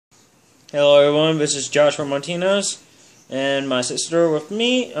Hello everyone, this is Joshua Martinez and my sister with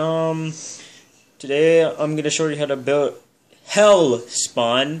me. Today I'm going to show you how to build Hell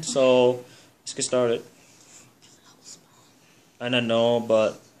Spawn, so let's get started. I don't know,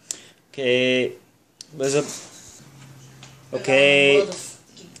 but okay,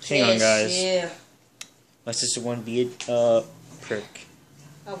 hang on guys. Yeah. My sister wanted to be a prick.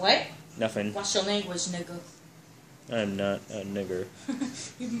 A what? Nothing. What's your language, nigga? I'm not a nigger.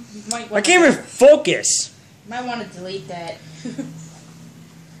 you might I can't even focus! You might want to delete that.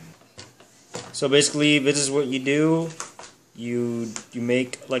 So basically, this is what you do. You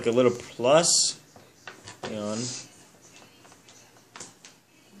make like a little plus. Hang on.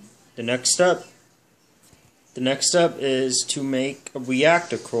 The next step is to make a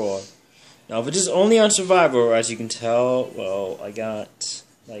reactor core. Now, this is only on survival, as you can tell. Well, I got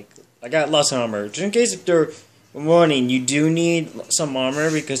lots of armor. Just in case if they're warning, you do need some armor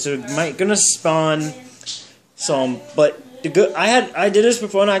because they're gonna spawn some. But I did this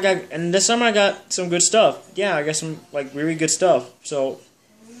before and this time I got some good stuff. Yeah, I got some like really good stuff. So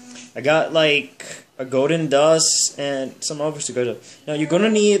I got like a golden dust and some other good stuff. Now you're gonna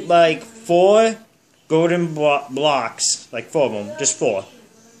need like 4 golden blocks, like 4 of them, just 4.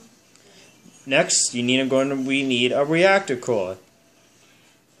 Next, we need a reactor core.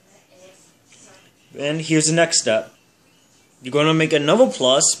 And here's the next step. You're gonna make another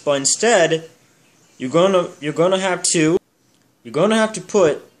plus, but instead, you're gonna have to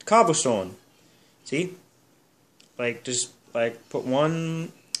put cobblestone. See, just put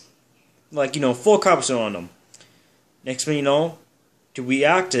one, 4 cobblestone on them. Next thing you know, to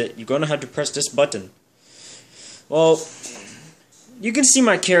react it, you're gonna have to press this button. Well, you can see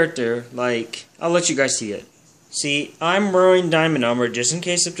my character. I'll let you guys see it. See, I'm wearing diamond armor just in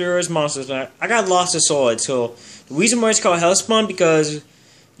case if there is monsters. I got lots of swords, so the reason why it's called Hellspawn because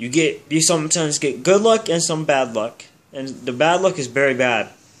you sometimes get good luck and some bad luck, and the bad luck is very bad.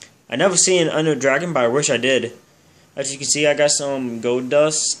 I never seen an Ender Dragon, but I wish I did. As you can see, I got some gold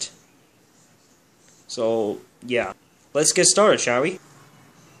dust. So yeah, let's get started, shall we?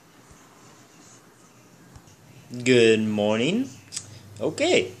 Good morning.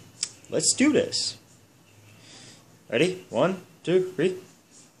 Okay, let's do this. Ready? 1, 2, 3.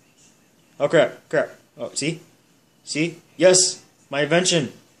 Oh crap. Oh, see? Yes! My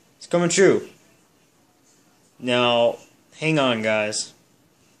invention! It's coming true. Now, hang on guys.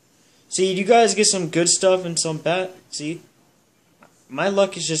 See, you guys get some good stuff and some bad. See? My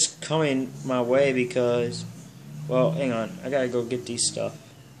luck is just coming my way because... Well, hang on. I gotta go get these stuff.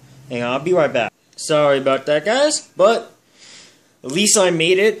 Hang on, I'll be right back. Sorry about that guys, but at least I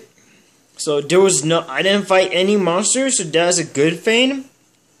made it. So I didn't fight any monsters, so that's a good thing.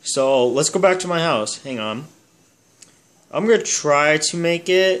 So let's go back to my house. Hang on. I'm gonna try to make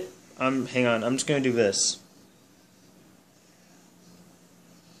it. Hang on. I'm just gonna do this.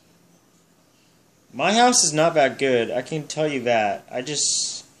 My house is not that good. I can tell you that. I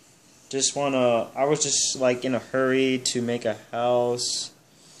was just in a hurry to make a house.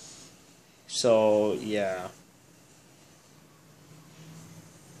 So yeah.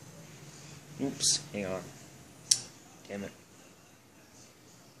 Oops, hang on. Damn it.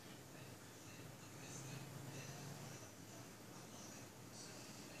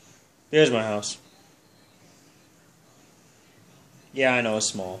 Here's my house. Yeah, I know it's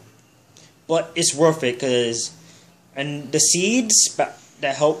small. But it's worth it and the seeds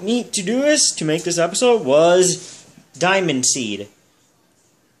that helped me to do this, to make this episode, was diamond seed.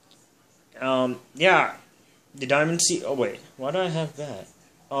 Yeah. The diamond seed. Oh, wait. Why do I have that?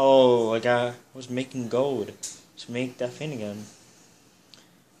 Oh, I was making gold to make that thing again.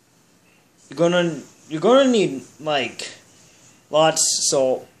 You're gonna need lots.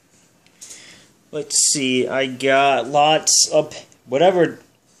 So let's see. I got lots of whatever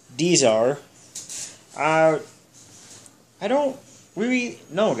these are. I don't really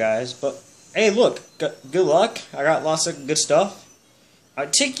know, guys. But hey, look. Good luck. I got lots of good stuff.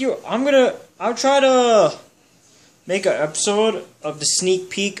 I'll try to make an episode of the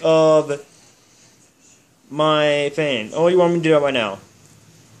sneak peek of my thing. Oh, you want me to do that right now?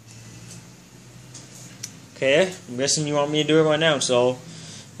 Okay, I'm guessing you want me to do it right now, so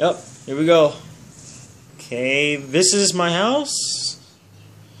yep, here we go. Okay, this is my house.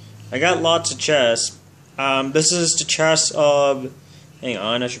 I got lots of chests. This is the chest of, hang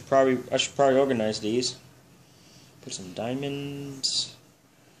on, I should probably organize these. Put some diamonds.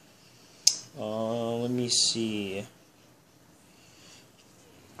 Let me see.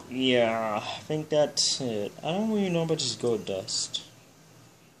 Yeah, I think that's it. I don't really know about this gold dust.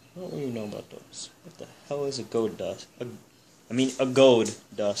 I don't really know about those. What the hell is a gold dust? I mean, a gold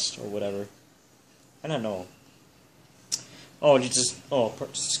dust or whatever. I don't know. Oh,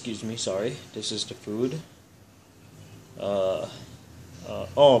 excuse me, sorry. This is the food. Oh,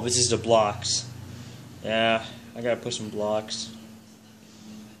 this is the blocks. Yeah, I gotta put some blocks.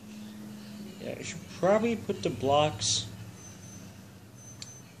 Yeah, I should probably put the blocks.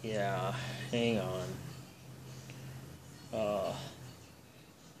 Yeah, hang on.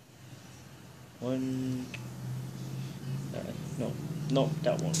 One. No,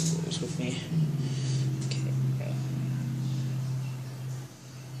 that one goes with me. Okay. Yeah.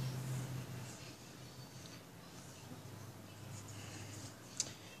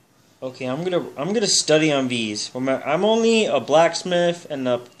 Okay, I'm gonna study on these. Remember, I'm only a blacksmith and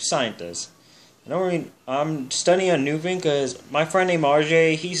a scientist. I'm studying on Newton because my friend named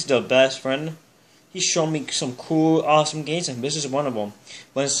RJ, he's the best friend. He's shown me some cool, awesome games, and this is one of them.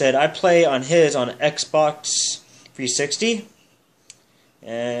 But instead, I play on Xbox 360,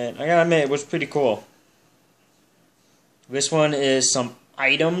 and I gotta admit, it was pretty cool. This one is some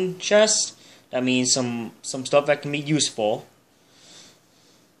item chest. That means some stuff that can be useful.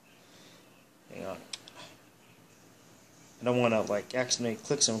 Hang on. I don't want to like accidentally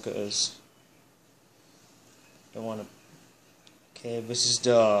click some because I don't want to. Okay, this is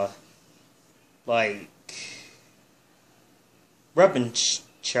the like weapon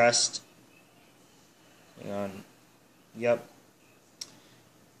chest. Hang on. Yep.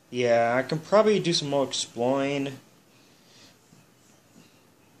 Yeah, I can probably do some more exploring.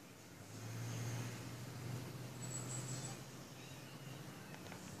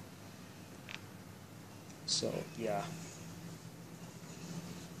 So, yeah.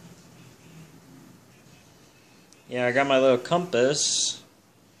 Yeah, I got my little compass.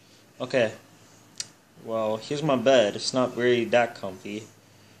 Okay. Well, here's my bed. It's not really that comfy.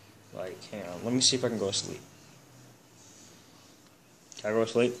 Like, hang on. Let me see if I can go to sleep. Can I go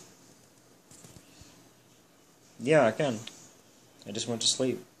to sleep? Yeah, I can. I just went to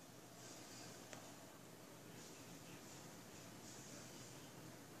sleep.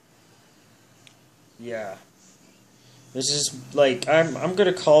 Yeah. This is like I'm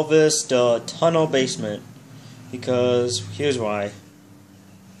gonna call this the tunnel basement because here's why.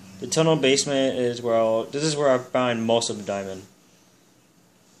 The tunnel basement is where this is where I find most of the diamond.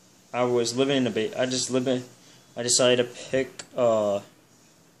 I was living in the I decided to pick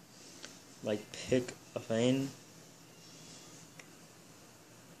pick a vein.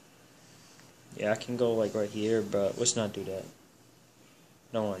 Yeah, I can go like right here, but let's not do that.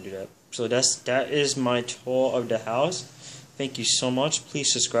 Don't want to do that. So that is my tour of the house. Thank you so much.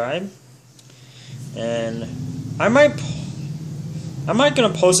 Please subscribe. And I might gonna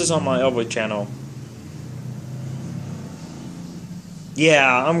post this on my other channel.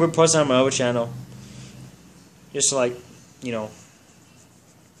 Yeah, I'm gonna post it on my other channel. Just like, you know.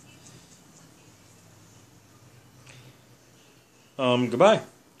 Goodbye.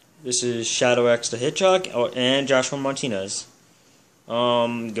 This is Shadow X the Hedgehog and Joshua Martinez.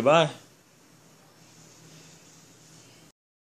 Goodbye.